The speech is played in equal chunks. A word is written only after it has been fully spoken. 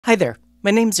Hi there,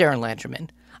 my name's Aaron Landerman.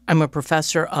 I'm a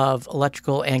professor of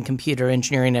electrical and computer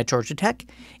engineering at Georgia Tech,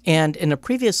 and in a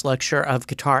previous lecture of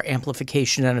guitar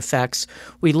amplification and effects,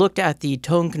 we looked at the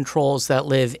tone controls that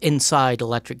live inside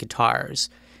electric guitars.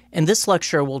 In this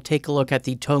lecture, we'll take a look at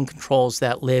the tone controls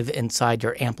that live inside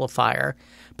your amplifier,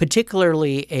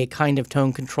 particularly a kind of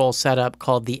tone control setup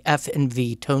called the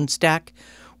FMV Tone Stack,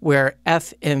 where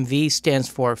FMV stands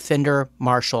for Fender,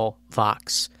 Marshall,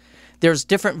 Vox. There's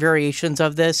different variations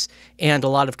of this, and a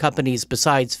lot of companies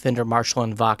besides Fender, Marshall,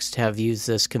 and Vox have used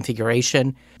this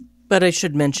configuration, but I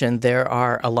should mention there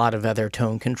are a lot of other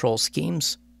tone control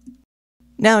schemes.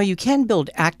 Now, you can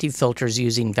build active filters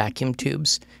using vacuum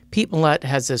tubes. Pete Millett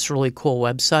has this really cool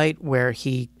website where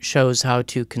he shows how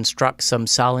to construct some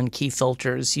solid key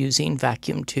filters using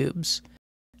vacuum tubes.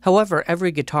 However,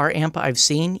 every guitar amp I've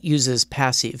seen uses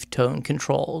passive tone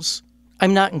controls.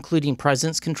 I'm not including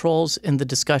presence controls in the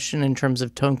discussion in terms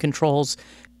of tone controls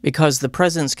because the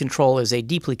presence control is a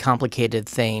deeply complicated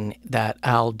thing that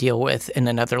I'll deal with in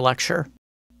another lecture.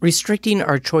 Restricting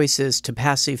our choices to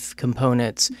passive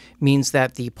components means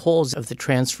that the poles of the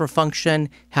transfer function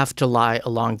have to lie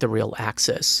along the real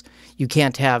axis. You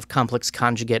can't have complex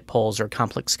conjugate poles or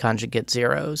complex conjugate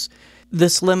zeros.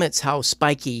 This limits how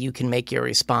spiky you can make your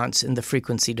response in the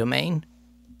frequency domain.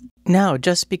 Now,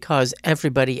 just because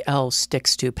everybody else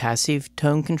sticks to passive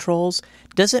tone controls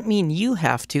doesn't mean you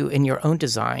have to in your own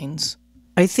designs.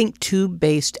 I think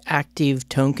tube-based active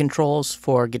tone controls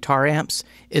for guitar amps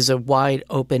is a wide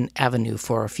open avenue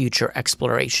for future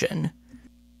exploration.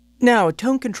 Now,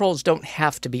 tone controls don't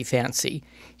have to be fancy.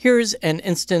 Here's an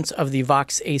instance of the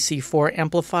Vox AC-4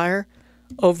 amplifier.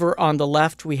 Over on the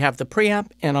left we have the preamp,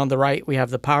 and on the right we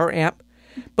have the power amp.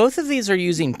 Both of these are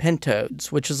using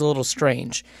pentodes, which is a little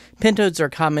strange. Pentodes are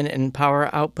common in power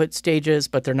output stages,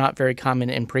 but they're not very common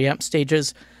in preamp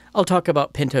stages. I'll talk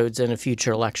about pentodes in a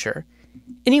future lecture.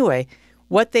 Anyway,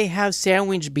 what they have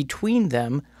sandwiched between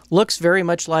them looks very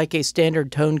much like a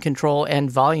standard tone control and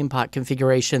volume pot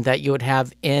configuration that you would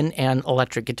have in an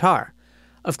electric guitar.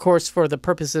 Of course, for the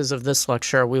purposes of this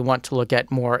lecture, we want to look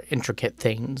at more intricate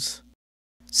things.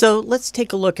 So let's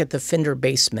take a look at the Fender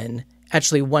Bassman.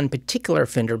 Actually, one particular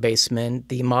Fender Bassman,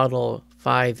 the model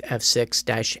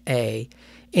 5F6-A,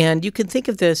 and you can think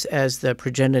of this as the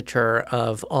progenitor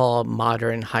of all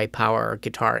modern high-power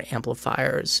guitar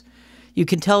amplifiers. You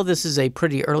can tell this is a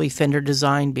pretty early Fender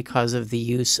design because of the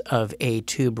use of a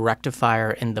tube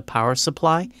rectifier in the power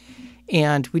supply.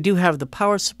 And we do have the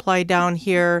power supply down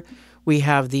here. We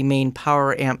have the main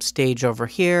power amp stage over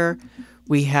here.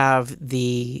 We have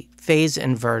the phase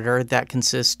inverter that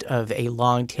consists of a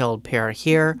long-tailed pair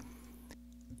here.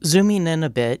 Zooming in a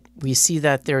bit, we see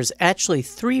that there's actually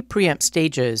 3 preamp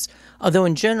stages, although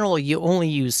in general you only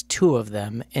use 2 of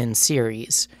them in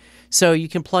series. So you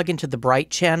can plug into the bright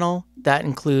channel, that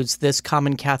includes this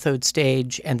common cathode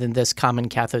stage and then this common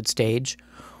cathode stage.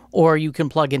 Or you can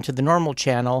plug into the normal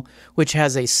channel, which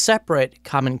has a separate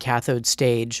common cathode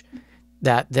stage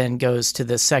that then goes to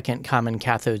the second common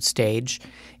cathode stage.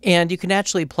 And you can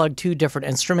actually plug 2 different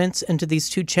instruments into these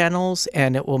 2 channels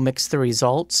and it will mix the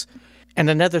results.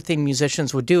 And another thing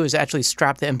musicians would do is actually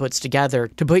strap the inputs together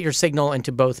to put your signal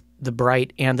into both the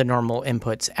bright and the normal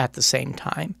inputs at the same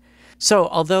time. So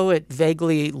although it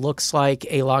vaguely looks like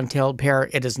a long-tailed pair,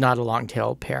 it is not a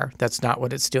long-tailed pair. That's not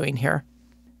what it's doing here.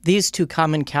 These 2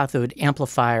 common cathode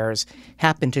amplifiers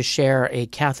happen to share a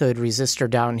cathode resistor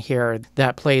down here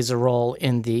that plays a role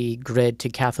in the grid to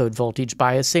cathode voltage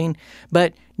biasing,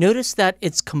 but notice that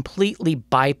it's completely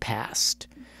bypassed.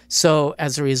 So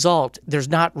as a result, there's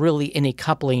not really any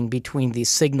coupling between the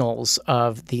signals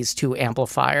of these 2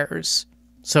 amplifiers.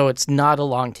 So it's not a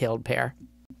long-tailed pair.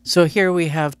 So here we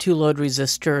have 2 load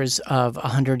resistors of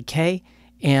 100K,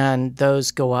 and those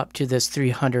go up to this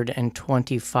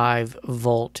 325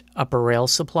 volt upper rail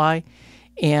supply.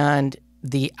 And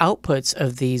the outputs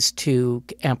of these 2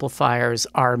 amplifiers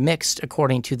are mixed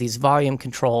according to these volume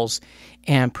controls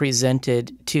and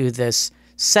presented to this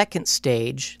second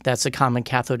stage, that's a common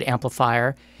cathode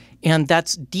amplifier, and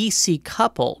that's DC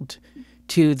coupled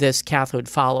to this cathode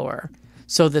follower.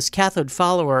 So this cathode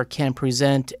follower can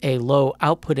present a low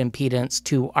output impedance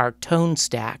to our tone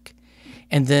stack,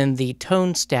 and then the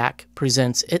tone stack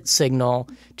presents its signal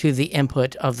to the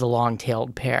input of the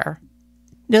long-tailed pair.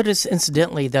 Notice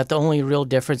incidentally that the only real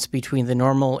difference between the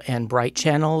normal and bright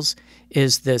channels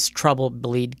is this treble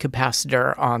bleed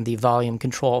capacitor on the volume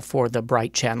control for the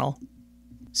bright channel.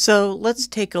 So let's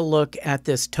take a look at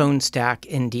this tone stack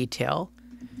in detail.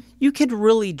 You could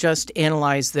really just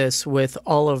analyze this with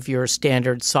all of your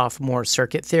standard sophomore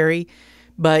circuit theory,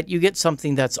 but you get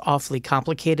something that's awfully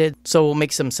complicated, so we'll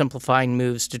make some simplifying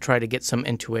moves to try to get some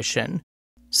intuition.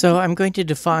 So I'm going to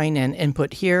define an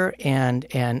input here and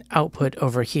an output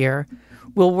over here.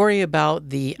 We'll worry about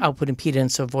the output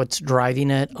impedance of what's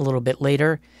driving it a little bit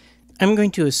later. I'm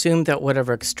going to assume that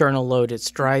whatever external load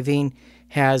it's driving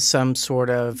has some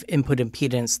sort of input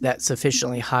impedance that's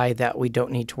sufficiently high that we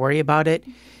don't need to worry about it.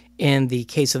 In the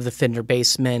case of the Fender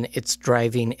Bassman, it's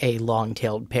driving a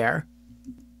long-tailed pair.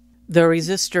 The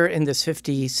resistor in this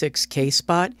 56K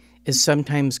spot is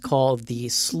sometimes called the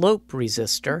slope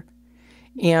resistor.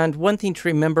 And one thing to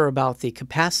remember about the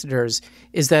capacitors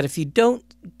is that if you don't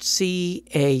see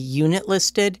a unit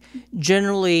listed,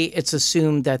 generally it's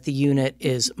assumed that the unit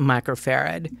is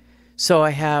microfarad. So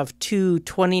I have two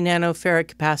 20 nanofarad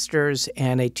capacitors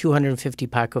and a 250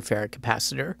 picofarad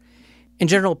capacitor. In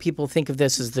general, people think of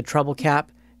this as the treble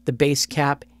cap, the bass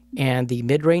cap, and the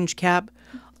mid-range cap.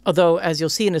 Although, as you'll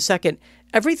see in a second,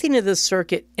 everything in this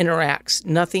circuit interacts.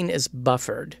 Nothing is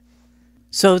buffered.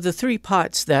 So the three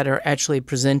pots that are actually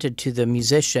presented to the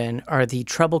musician are the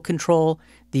treble control,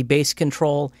 the bass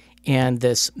control, and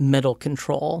this middle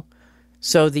control.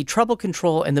 So the treble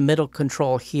control and the middle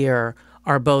control here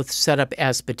are both set up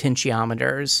as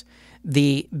potentiometers.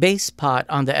 The bass pot,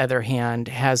 on the other hand,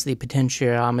 has the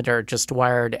potentiometer just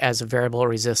wired as a variable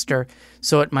resistor,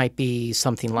 so it might be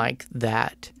something like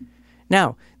that.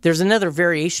 Now, there's another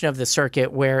variation of the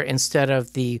circuit where instead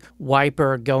of the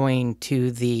wiper going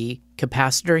to the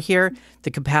capacitor here,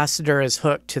 the capacitor is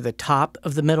hooked to the top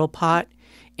of the middle pot,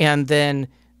 and then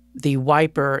the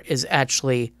wiper is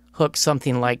actually hooked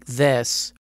something like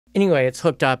this. Anyway, it's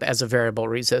hooked up as a variable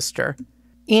resistor.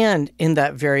 And in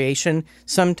that variation,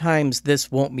 sometimes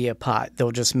this won't be a pot.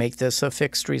 They'll just make this a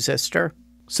fixed resistor.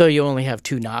 So you only have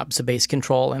two knobs, a bass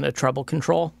control and a treble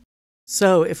control.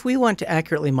 So if we want to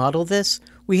accurately model this,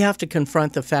 we have to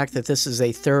confront the fact that this is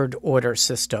a third-order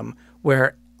system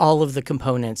where all of the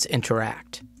components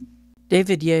interact.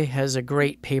 David Ye has a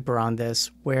great paper on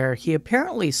this where he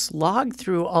apparently slogged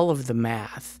through all of the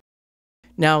math.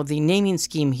 Now, the naming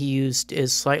scheme he used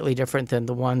is slightly different than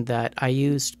the one that I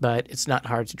used, but it's not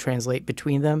hard to translate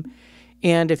between them.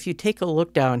 And if you take a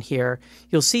look down here,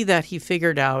 you'll see that he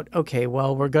figured out, okay,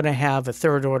 well, we're going to have a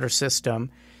third-order system.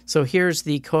 So here's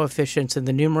the coefficients in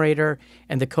the numerator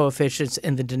and the coefficients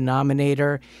in the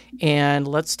denominator. And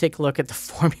let's take a look at the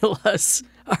formulas.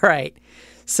 All right.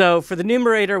 So for the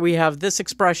numerator, we have this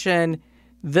expression,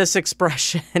 and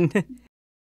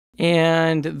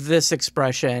this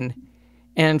expression.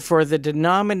 And for the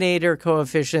denominator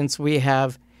coefficients, we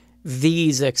have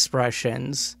these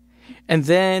expressions. And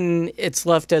then it's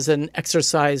left as an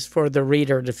exercise for the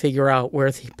reader to figure out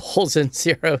where the poles and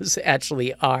zeros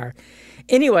actually are.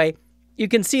 Anyway, you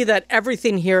can see that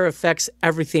everything here affects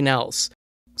everything else.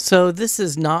 So this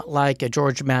is not like a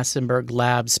George Massenburg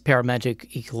Labs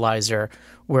parametric equalizer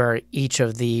where each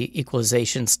of the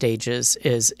equalization stages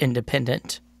is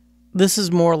independent. This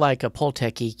is more like a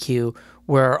Pultec EQ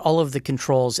where all of the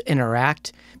controls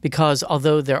interact because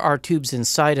although there are tubes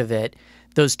inside of it,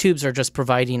 those tubes are just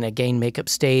providing a gain makeup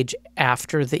stage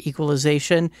after the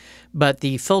equalization, but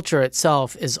the filter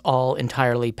itself is all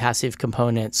entirely passive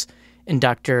components,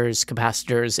 inductors,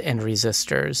 capacitors, and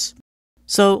resistors.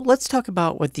 So let's talk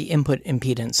about what the input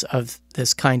impedance of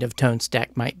this kind of tone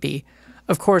stack might be.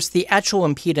 Of course, the actual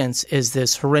impedance is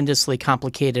this horrendously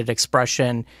complicated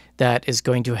expression that is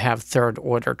going to have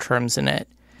third-order terms in it.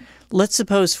 Let's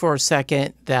suppose for a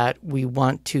second that we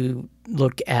want to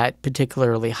look at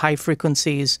particularly high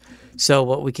frequencies. So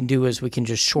what we can do is we can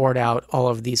just short out all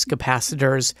of these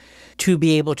capacitors to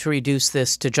be able to reduce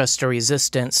this to just a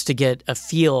resistance to get a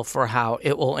feel for how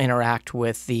it will interact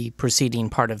with the preceding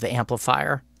part of the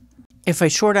amplifier. If I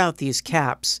short out these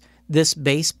caps, this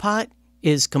bass pot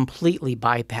is completely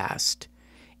bypassed.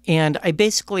 And I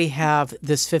basically have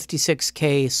this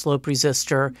 56K slope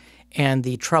resistor and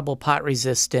the treble pot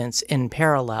resistance in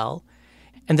parallel,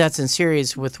 and that's in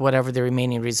series with whatever the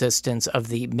remaining resistance of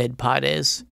the mid pot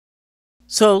is.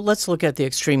 So let's look at the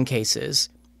extreme cases.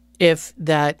 If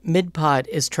that mid pot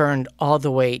is turned all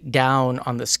the way down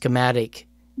on the schematic,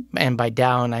 and by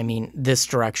down I mean this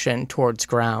direction towards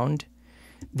ground,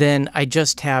 then I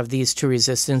just have these two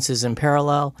resistances in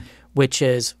parallel, which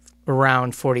is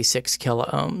around 46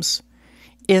 kiloohms.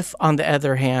 If, on the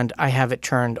other hand, I have it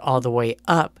turned all the way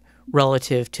up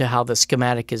relative to how the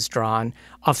schematic is drawn,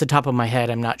 off the top of my head,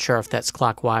 I'm not sure if that's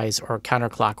clockwise or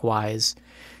counterclockwise,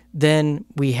 then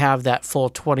we have that full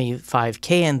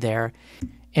 25K in there,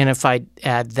 and if I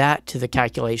add that to the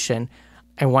calculation,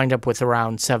 I wind up with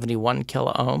around 71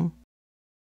 kiloohm.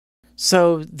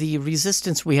 So the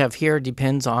resistance we have here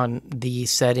depends on the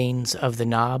settings of the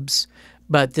knobs,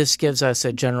 but this gives us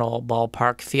a general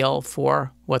ballpark feel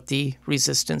for what the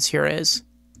resistance here is.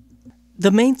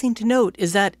 The main thing to note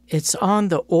is that it's on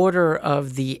the order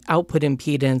of the output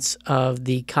impedance of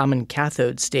the common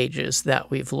cathode stages that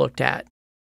we've looked at.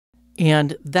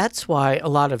 And that's why a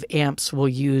lot of amps will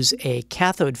use a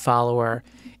cathode follower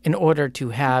in order to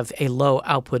have a low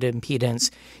output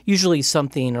impedance, usually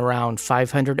something around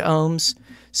 500 ohms,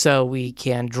 so we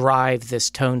can drive this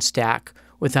tone stack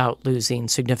without losing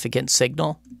significant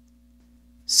signal.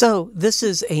 So this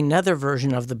is another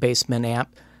version of the Bassman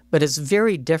amp, but it's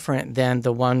very different than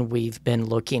the one we've been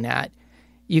looking at.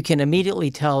 You can immediately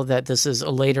tell that this is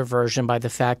a later version by the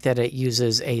fact that it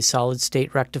uses a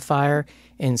solid-state rectifier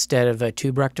instead of a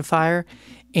tube rectifier,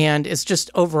 and it's just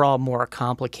overall more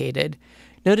complicated.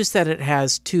 Notice that it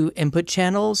has two input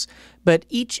channels, but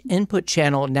each input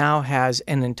channel now has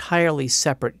an entirely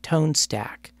separate tone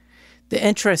stack. The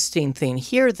interesting thing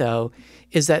here, though,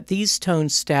 is that these tone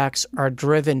stacks are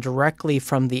driven directly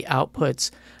from the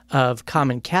outputs of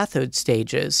common cathode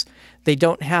stages. They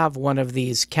don't have one of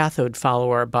these cathode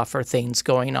follower buffer things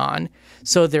going on,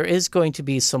 so there is going to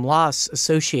be some loss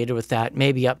associated with that,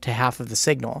 maybe up to half of the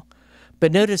signal.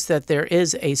 But notice that there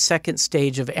is a second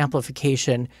stage of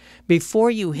amplification before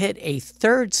you hit a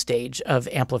third stage of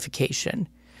amplification.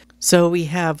 So we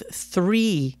have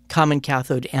 3 common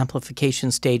cathode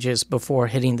amplification stages before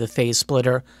hitting the phase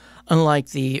splitter, unlike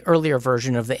the earlier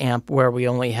version of the amp where we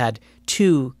only had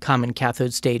 2 common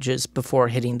cathode stages before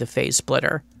hitting the phase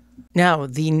splitter. Now,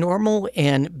 the normal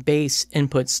and bass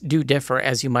inputs do differ,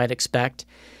 as you might expect.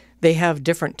 They have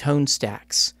different tone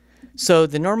stacks. So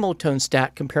the normal tone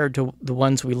stack compared to the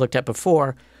ones we looked at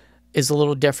before is a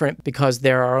little different because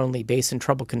there are only bass and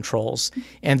treble controls.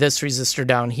 And this resistor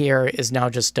down here is now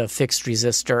just a fixed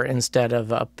resistor instead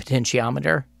of a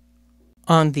potentiometer.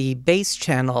 On the bass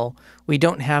channel, we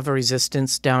don't have a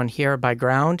resistance down here by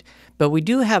ground, but we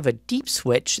do have a deep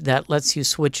switch that lets you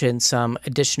switch in some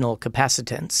additional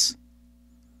capacitance.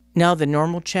 Now the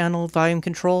normal channel volume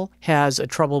control has a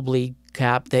treble bleed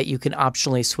cap that you can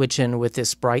optionally switch in with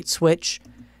this bright switch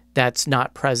that's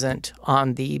not present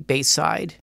on the bass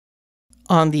side.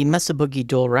 On the Mesa Boogie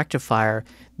dual rectifier,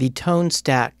 the tone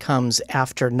stack comes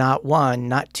after not 1,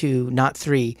 not 2, not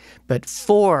 3, but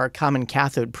 4 common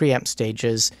cathode preamp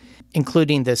stages,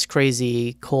 including this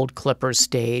crazy cold clipper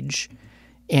stage,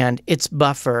 and it's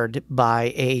buffered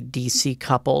by a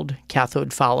DC-coupled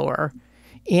cathode follower.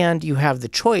 And you have the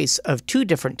choice of 2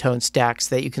 different tone stacks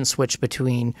that you can switch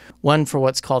between, one for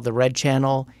what's called the red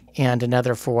channel and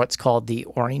another for what's called the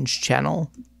orange channel.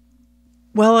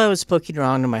 Well, I was poking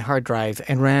around on my hard drive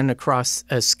and ran across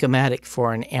a schematic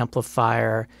for an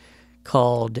amplifier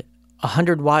called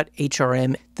 100-watt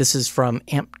HRM. This is from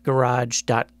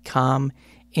ampgarage.com,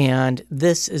 and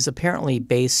this is apparently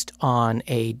based on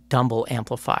a Dumble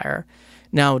amplifier.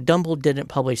 Now, Dumble didn't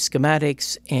publish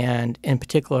schematics, and in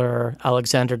particular,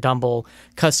 Alexander Dumble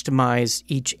customized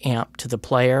each amp to the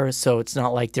player, so it's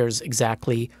not like there's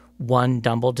exactly one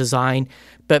Dumble design,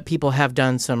 but people have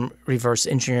done some reverse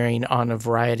engineering on a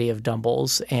variety of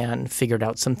Dumbles and figured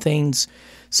out some things.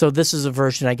 So this is a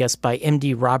version, I guess, by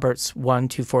MD Roberts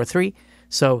 1243.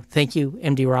 So thank you,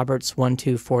 MD Roberts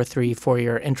 1243, for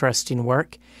your interesting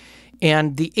work.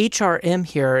 And the HRM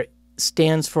here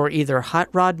stands for either Hot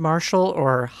Rod Marshall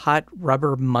or Hot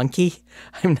Rubber Monkey.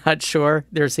 I'm not sure.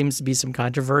 There seems to be some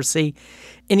controversy.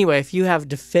 Anyway, if you have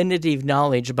definitive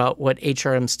knowledge about what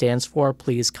HRM stands for,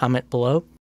 please comment below.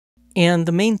 And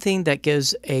the main thing that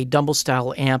gives a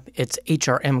Dumble-style amp its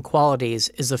HRM qualities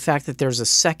is the fact that there's a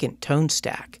second tone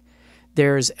stack.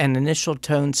 There's an initial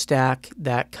tone stack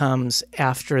that comes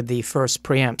after the first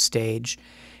preamp stage,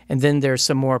 and then there's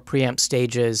some more preamp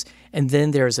stages, and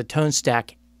then there's a tone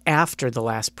stack after the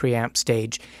last preamp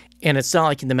stage. And it's not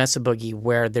like in the Mesa Boogie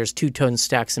where there's 2 tone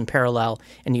stacks in parallel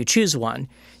and you choose one.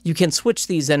 You can switch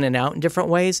these in and out in different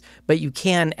ways, but you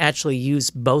can actually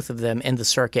use both of them in the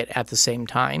circuit at the same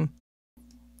time.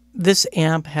 This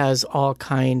amp has all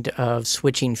kind of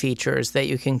switching features that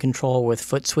you can control with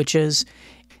foot switches.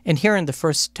 And here in the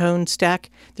first tone stack,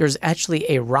 there's actually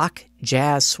a rock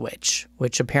jazz switch,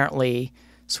 which apparently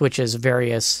switches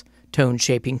various tone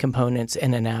shaping components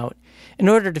in and out. In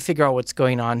order to figure out what's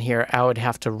going on here, I would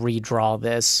have to redraw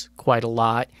this quite a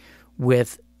lot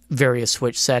with various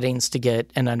switch settings to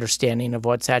get an understanding of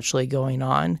what's actually going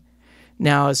on.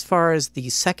 Now, as far as the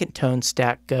second tone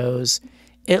stack goes,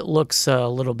 it looks a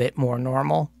little bit more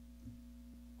normal.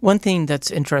 One thing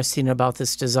that's interesting about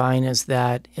this design is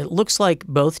that it looks like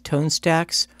both tone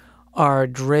stacks are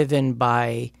driven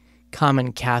by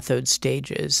common cathode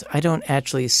stages. I don't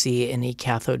actually see any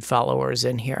cathode followers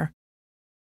in here.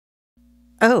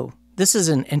 Oh, This is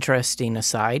an interesting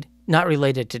aside, not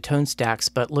related to tone stacks,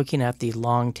 but looking at the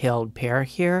long-tailed pair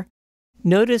here.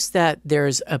 Notice that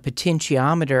there's a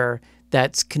potentiometer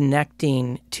that's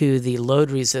connecting to the load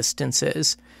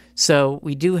resistances. So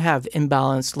we do have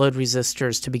imbalanced load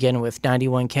resistors to begin with,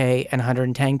 91K and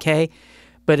 110K,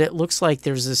 but it looks like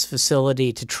there's this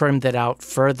facility to trim that out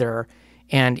further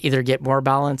and either get more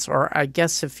balance, or I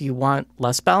guess if you want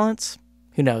less balance,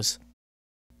 who knows.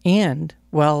 And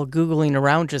while Googling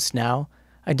around just now,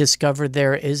 I discovered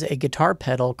there is a guitar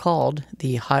pedal called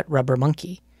the Hot Rubber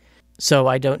Monkey. So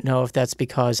I don't know if that's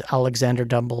because Alexander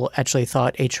Dumble actually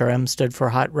thought HRM stood for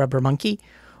Hot Rubber Monkey,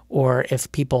 or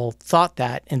if people thought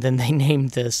that and then they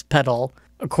named this pedal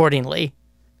accordingly.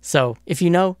 So if you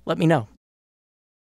know, let me know.